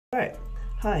Alright,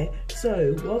 hi,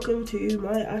 so welcome to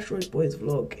my Astroid Boys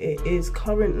vlog. It is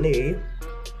currently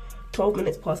 12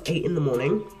 minutes past 8 in the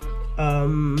morning.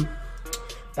 The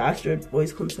Astroid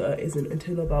Boys concert isn't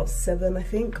until about 7, I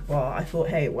think, but I thought,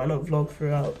 hey, why not vlog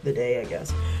throughout the day, I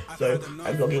guess. So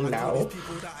I'm vlogging now.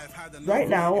 Right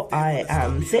now, I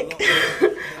am sick.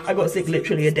 I got sick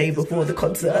literally a day before the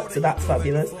concert, so that's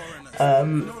fabulous.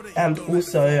 And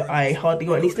also, I hardly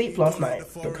got any sleep last night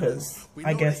because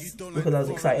I was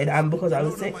excited and because I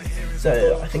was sick.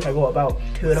 So I think I got about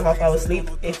 2.5 hours sleep,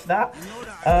 if that.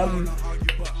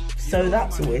 So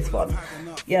that's always fun.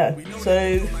 Yeah,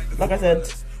 so like I said,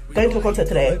 going to a concert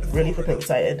today, really flipping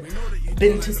excited.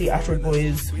 Been to see Astroid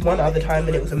Boys one other time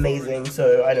and it was amazing,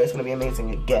 so I know it's going to be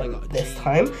amazing again this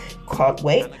time. Can't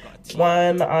wait.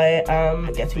 When I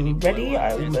am getting ready,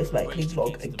 I will most likely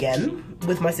vlog again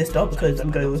with my sister because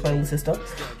I'm going with my little sister.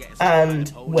 And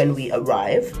when we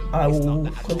arrive, I will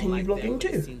continue vlogging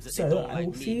too. So I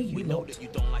will see you lot.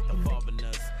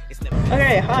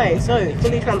 Okay, hi, so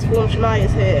fully transformed Shania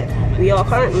is here. We are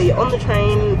currently on the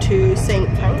train to St.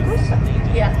 Pancras.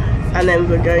 Yeah. And then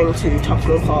we're going to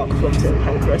Tufnell Park from St.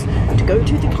 Pancras to go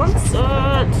to the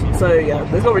concert. So yeah,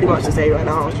 there's not really much to say right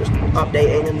now. I was just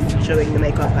updating and showing the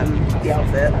makeup and the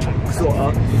outfit, sort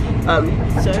of.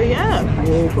 So yeah,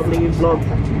 we'll probably vlog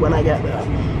when I get there.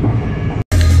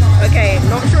 Okay,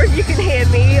 not sure if you can hear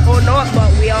me or not,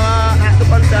 but we are at the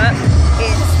concert.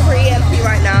 It's pretty empty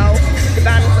right now. The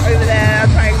band's over there.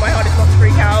 I'm trying my hardest not to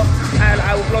freak out, and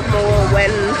I will vlog more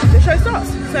when the show starts.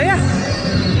 So yeah.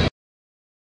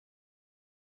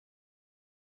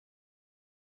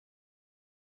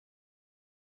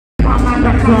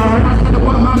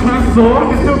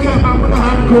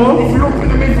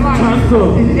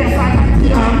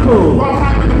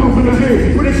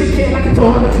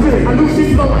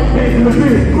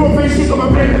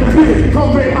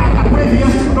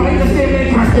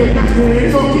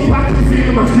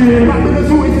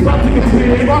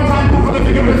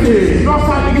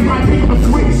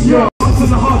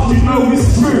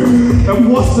 And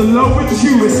what's the love with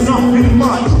you? It's nothing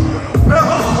much.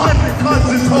 Never 100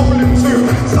 cousins holding two.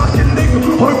 Such a nigga,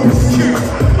 hope it's cute.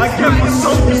 I get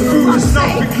myself this food, it's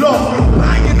nothing long.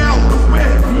 Banging out the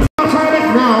wind. I'm trying it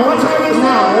now,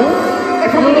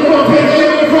 If I'm in the club,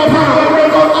 here, in the club, how I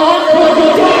go on,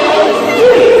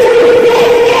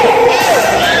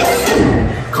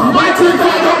 come back to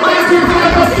that, don't mind to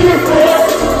have a few.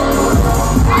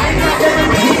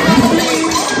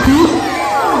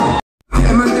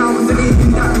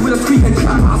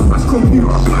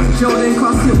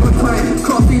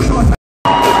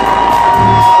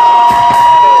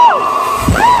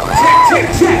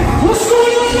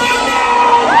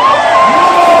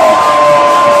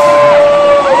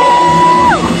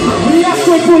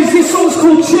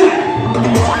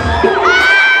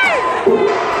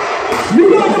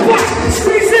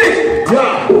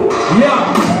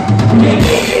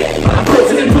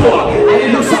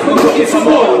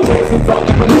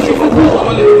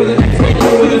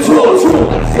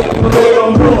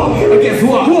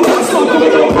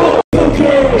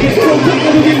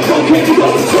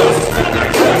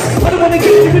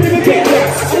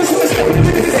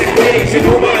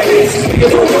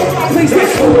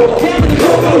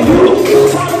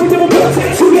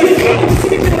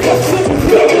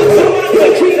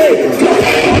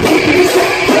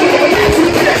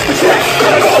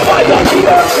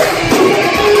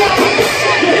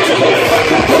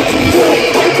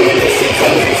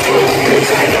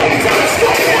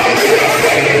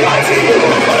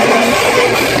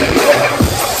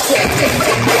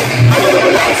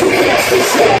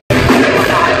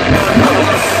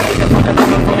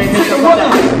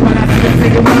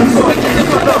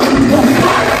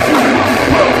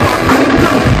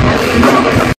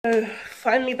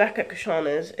 Finally back at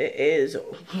Kashana's. It is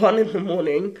 1 in the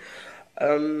morning,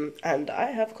 and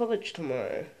I have college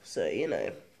tomorrow, so you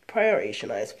know, priorities,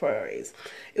 Shania's priorities.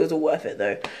 It was all worth it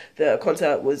though. The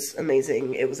concert was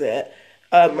amazing. It was it.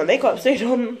 My makeup stayed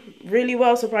on really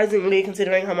well, surprisingly,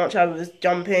 considering how much I was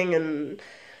jumping and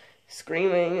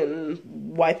screaming and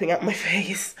wiping out my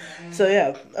face. So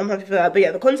yeah, I'm happy for that. But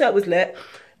yeah, the concert was lit.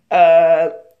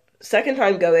 Second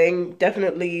time going,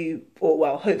 definitely, or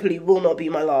well, hopefully will not be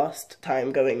my last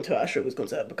time going to Astroid Boys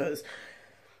concert, because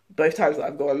both times that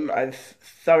I've gone, I've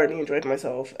thoroughly enjoyed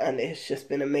myself and it's just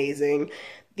been amazing.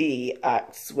 The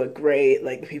acts were great,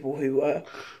 like the people who were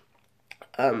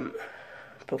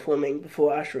performing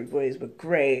before Astroid Boys were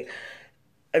great.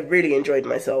 I really enjoyed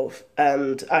myself,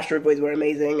 and Astroid Boys were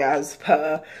amazing as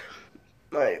per.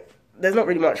 There's not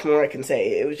really much more I can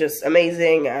say. It was just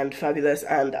amazing and fabulous,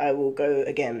 and I will go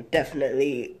again,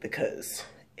 definitely, because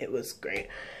it was great.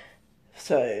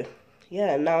 So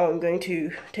yeah, now I'm going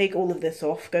to take all of this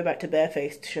off, go back to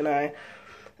barefaced Shania,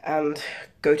 and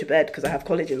go to bed because I have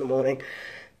college in the morning.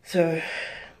 So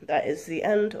that is the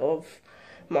end of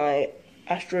my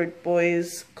Astroid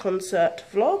Boys concert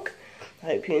vlog. I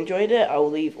hope you enjoyed it. I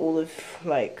will leave all of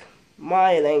like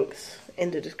my links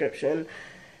in the description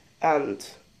and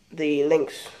the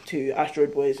links to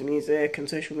Astroid Boys music and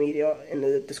social media in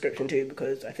the description too,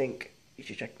 because I think you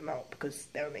should check them out because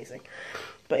they're amazing.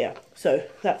 But yeah, so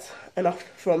that's enough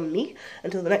from me.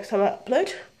 Until the next time I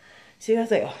upload, see you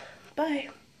guys later. Bye.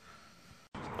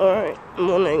 Alright,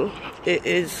 morning. It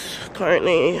is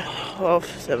currently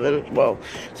 7:30, well,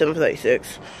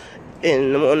 7:36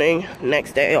 in the morning,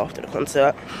 next day after the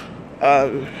concert.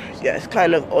 Yeah, it's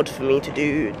kind of odd for me to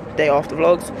do day after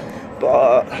vlogs,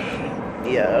 but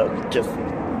yeah, just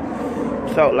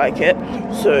felt like it.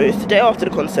 So it's the day after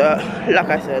the concert. Like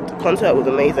I said, the concert was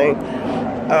amazing.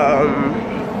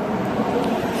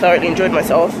 Thoroughly enjoyed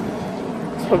myself.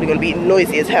 It's probably going to be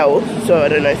noisy as hell, so I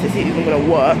don't know if this is even going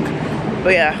to work.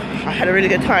 But yeah, I had a really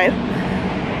good time.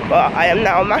 But I am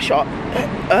now mashed up.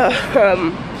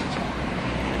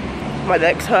 My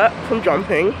legs hurt from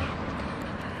jumping.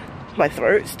 My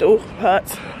throat still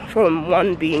hurts from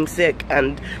 1, being sick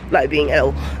and like being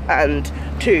ill, and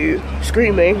 2,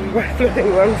 screaming when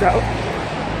flipping runs out.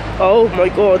 Oh my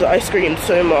god, I screamed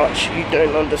so much, you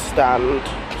don't understand.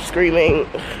 Screaming,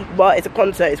 but it's a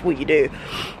concert, it's what you do.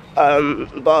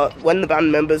 But when the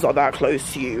band members are that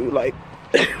close to you, like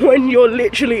when you're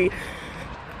literally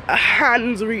a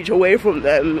hand's reach away from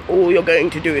them, all you're going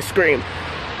to do is scream.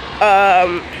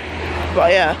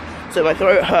 But yeah, so my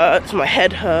throat hurts, my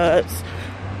head hurts,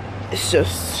 it's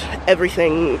just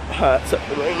everything hurts at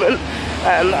the moment,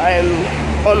 and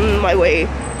I'm on my way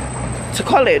to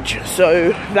college, so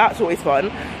that's always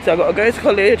fun. So I gotta go to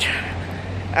college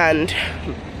and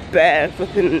bear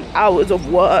flipping hours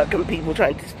of work and people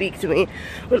trying to speak to me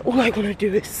when all I want to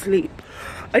do is sleep.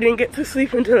 I didn't get to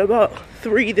sleep until about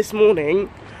 3 this morning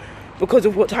because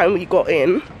of what time we got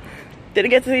in.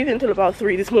 Didn't get to sleep until about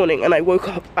 3 this morning, and I woke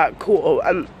up at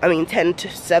 10 to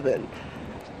 7.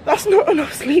 That's not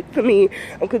enough sleep for me.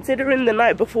 And considering the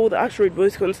night before the Astroid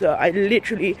Boys concert, I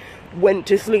literally went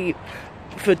to sleep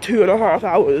for 2.5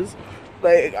 hours.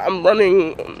 Like, I'm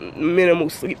running minimal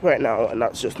sleep right now, and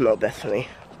that's just not best for me.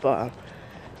 But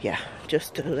yeah,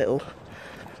 just a little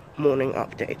morning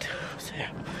update. So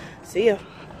yeah, see ya.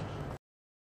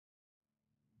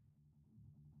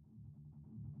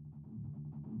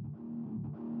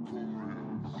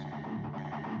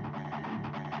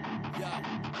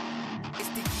 It's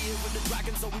the year of the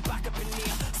dragon, so we back up in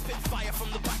here. Spit fire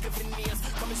from the back of veneers,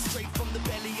 coming straight from the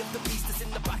belly of the beast that's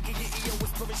in the back of your ear.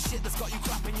 Whispering shit that's got you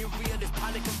clapping your rear. This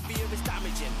panic and fear is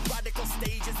damaging. Radical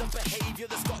stages of behavior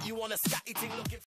that's got you on a scatty thing looking.